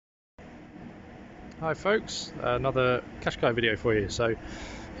Hi folks, another Qashqai video for you. So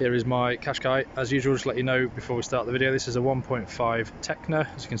here is my Qashqai. As usual, just let you know before we start the video, this is a 1.5 Techno.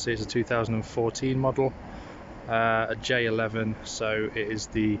 As you can see, it's a 2014 model, a J11, so it is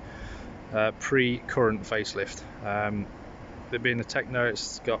the pre-current facelift. It being a Techno,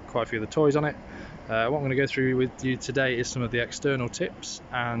 it's got quite a few of the toys on it. What I'm going to go through with you today is some of the external tips,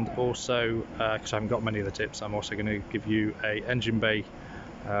 and also, because I haven't got many of the tips, I'm also going to give you a engine bay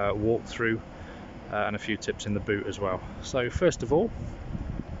walkthrough and a few tips in the boot as well. So first of all,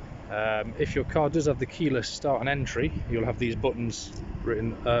 if your car does have the keyless start and entry, you'll have these buttons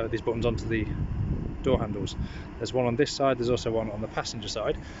written, these buttons onto the door handles. There's one on this side, there's also one on the passenger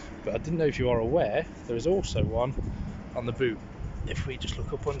side, but I didn't know if you are aware, there is also one on the boot. If we just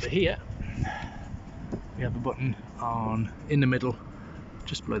look up under here, we have a button in the middle,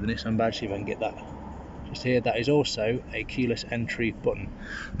 just below the Nissan badge, see if I can get that. Just here, that is also a keyless entry button.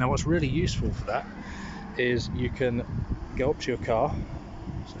 Now what's really useful for that is you can go up to your car.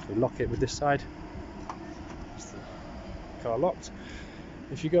 So if we lock it with this side, it's the car locked.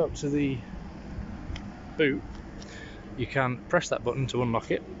 If you go up to the boot, you can press that button to unlock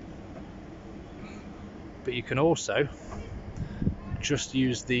it, but you can also just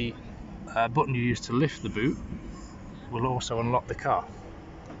use the button you use to lift the boot will also unlock the car,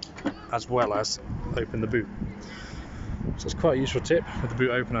 as well as open the boot. So it's quite a useful tip. With the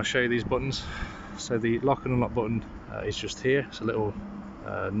boot open, I'll show you these buttons. So the lock and unlock button is just here. It's a little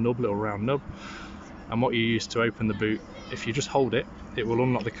little round nub, and what you use to open the boot, if you just hold it, it will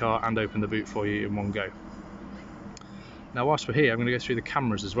unlock the car and open the boot for you in one go. Now whilst we're here, I'm going to go through the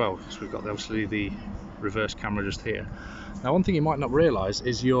cameras as well, because we've got obviously the reverse camera just here. Now one thing you might not realise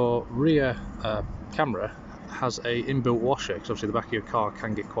is your rear camera has a inbuilt washer, because obviously the back of your car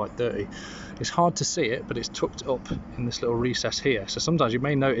can get quite dirty. It's hard to see it, but it's tucked up in this little recess here. So sometimes you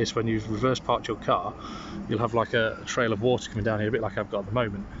may notice when you've reverse parked your car, you'll have like a trail of water coming down here, a bit like I've got at the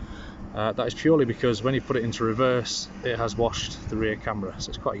moment. That is purely because when you put it into reverse, it has washed the rear camera, so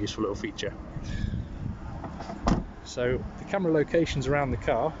it's quite a useful little feature. So the camera locations around the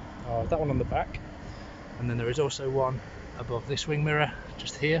car are that one on the back, and then there is also one above this wing mirror,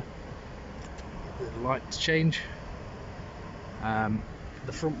 just here. The lights change.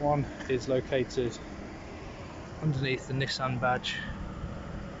 The front one is located underneath the Nissan badge,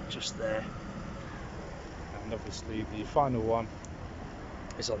 just there, and obviously the final one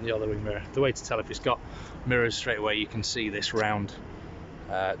is on the other wing mirror. The way to tell if it's got mirrors straight away, you can see this round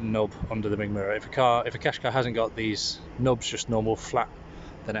nub under the wing mirror. If a Qashqai hasn't got these nubs, just normal flat,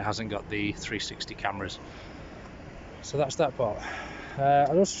 then it hasn't got the 360 cameras. So that's that part. I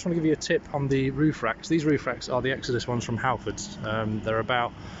also just want to give you a tip on the roof racks. These roof racks are the Exodus ones from Halfords. They're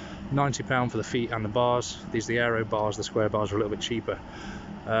about £90 for the feet and the bars. These are the aero bars, the square bars are a little bit cheaper.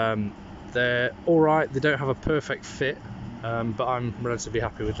 They're alright, they don't have a perfect fit, but I'm relatively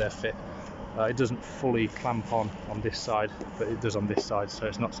happy with their fit. It doesn't fully clamp on this side, but it does on this side, so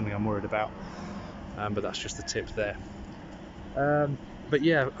it's not something I'm worried about. But that's just the tips there. But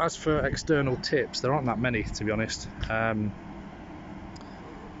yeah, as for external tips, there aren't that many, to be honest.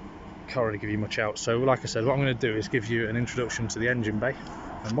 Can't really give you much out. So like I said, what I'm going to do is give you an introduction to the engine bay,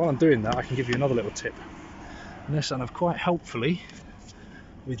 and while I'm doing that, I can give you another little tip. And this one, quite helpfully,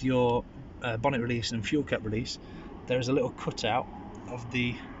 with your bonnet release and fuel cap release, there is a little cutout of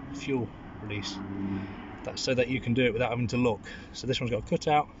the fuel release. That's so that you can do it without having to look. So this one's got a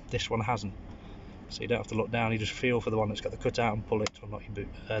cutout, this one hasn't. So you don't have to look down, you just feel for the one that's got the cutout and pull it to unlock your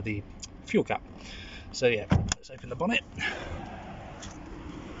boot, the fuel cap. So yeah, let's open the bonnet.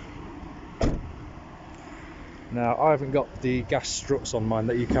 Now I haven't got the gas struts on mine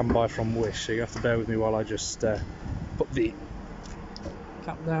that you can buy from Wish, so you have to bear with me while I just put the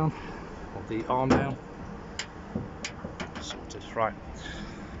cap down, or the arm down. Sorted, right.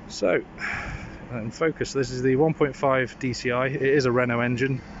 So, in focus, this is the 1.5 DCI. It is a Renault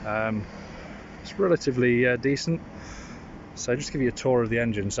engine. It's relatively decent. So just to give you a tour of the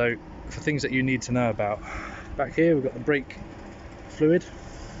engine. So for things that you need to know about, back here we've got the brake fluid.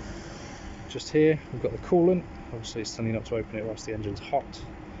 Just here we've got the coolant. Obviously it's telling you not to open it whilst the engine's hot.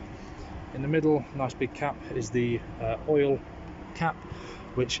 In the middle, nice big cap, is the oil cap,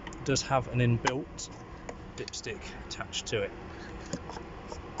 which does have an inbuilt dipstick attached to it.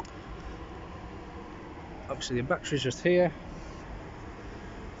 Obviously the battery's just here.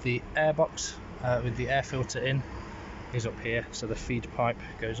 The air box with the air filter in is up here, so the feed pipe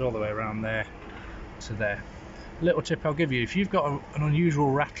goes all the way around there to there. Little tip I'll give you, if you've got an unusual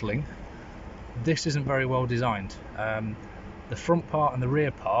rattling, this isn't very well designed. The front part and the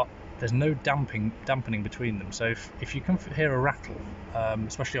rear part, there's no dampening between them, so if you can hear a rattle,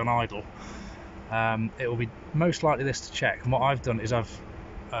 especially on idle, it will be most likely this to check. And what I've done is I've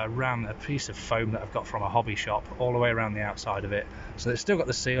ran a piece of foam that I've got from a hobby shop all the way around the outside of it, so it's still got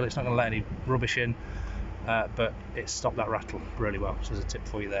the seal, it's not going to let any rubbish in, but it's stopped that rattle really well. So there's a tip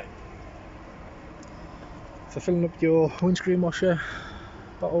for you there. For filling up your windscreen washer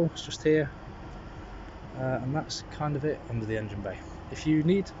bottle, it's just here, and that's kind of it under the engine bay. If you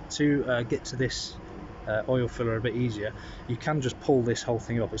need to get to this oil filler a bit easier, you can just pull this whole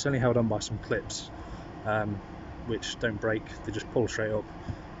thing up. It's only held on by some clips, which don't break, they just pull straight up,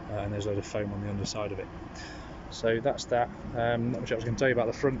 and there's a load of foam on the underside of it. So that's that. Not much I was going to tell you about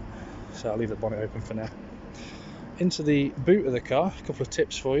the front, so I'll leave the bonnet open for now. Into the boot of the car, a couple of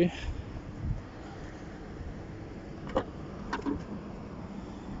tips for you.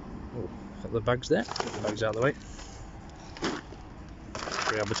 Got the bags there, get the bags out of the way.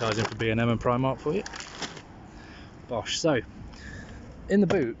 Free advertising for B&M and Primark for you. Bosh. So, in the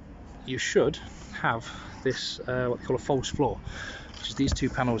boot, you should have this, what they call a false floor, which is these two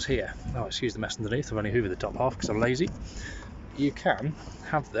panels here. Oh, excuse the mess underneath, I've only hoovered the top half because I'm lazy. You can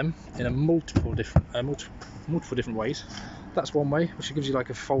have them in a multiple different ways. That's one way, which gives you like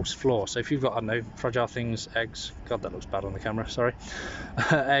a false floor. So if you've got, I don't know, fragile things, eggs, God that looks bad on the camera, sorry,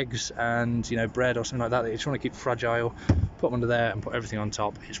 eggs and, you know, bread or something like that you just want to keep fragile, put them under there and put everything on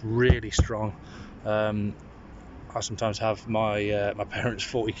top. It's really strong. I sometimes have my my parents'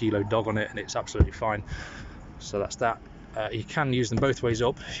 40-kilo dog on it, and it's absolutely fine. So that's that. You can use them both ways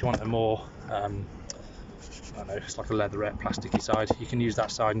up if you want a more, I don't know, it's like a leatherette, plasticky side. You can use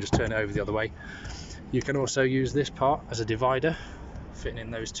that side and just turn it over the other way. You can also use this part as a divider, fitting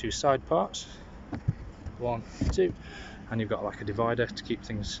in those two side parts. 1, 2, and you've got like a divider to keep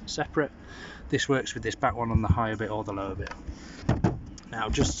things separate. This works with this back one on the higher bit or the lower bit. Now,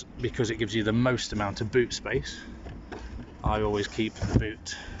 just because it gives you the most amount of boot space, I always keep the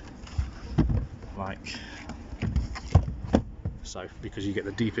boot like so, because you get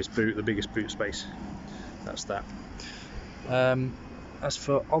the deepest boot, the biggest boot space. That's that. As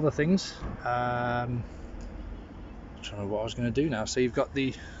for other things, I'm trying to remember what I was going to do now. So you've got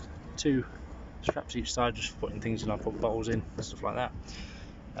the two straps each side, just for putting things in, like put bottles in and stuff like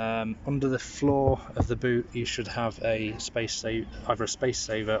that. Under the floor of the boot, you should have a either a space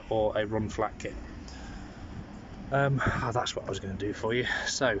saver or a run flat kit. That's what I was going to do for you.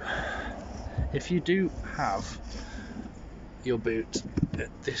 So, if you do have your boot at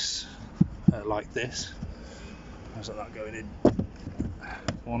this, like this, how's that going in?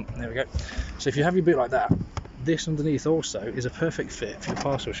 One, there we go. So if you have your boot like that, this underneath also is a perfect fit for your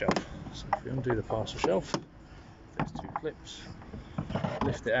parcel shelf. So if we undo the parcel shelf, there's two clips,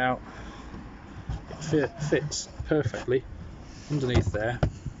 lift it out, it fits perfectly underneath there.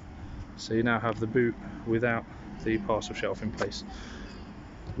 So you now have the boot without the parcel shelf in place.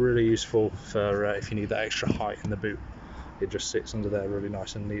 Really useful for if you need that extra height in the boot. It just sits under there really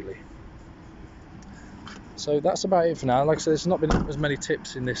nice and neatly. So that's about it for now. Like I said, there's not been as many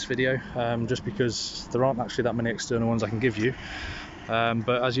tips in this video, just because there aren't actually that many external ones I can give you.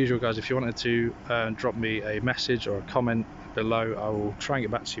 But as usual, guys, if you wanted to drop me a message or a comment below, I will try and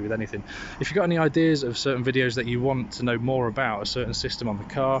get back to you with anything. If you've got any ideas of certain videos that you want to know more about, a certain system on the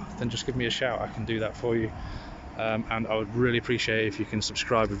car, then just give me a shout. I can do that for you. And I would really appreciate it if you can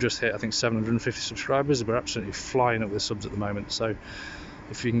subscribe. We've just hit, I think, 750 subscribers. We're absolutely flying up with subs at the moment. So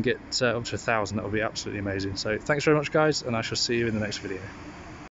if you can get up to 1,000, that would be absolutely amazing. So thanks very much, guys, and I shall see you in the next video.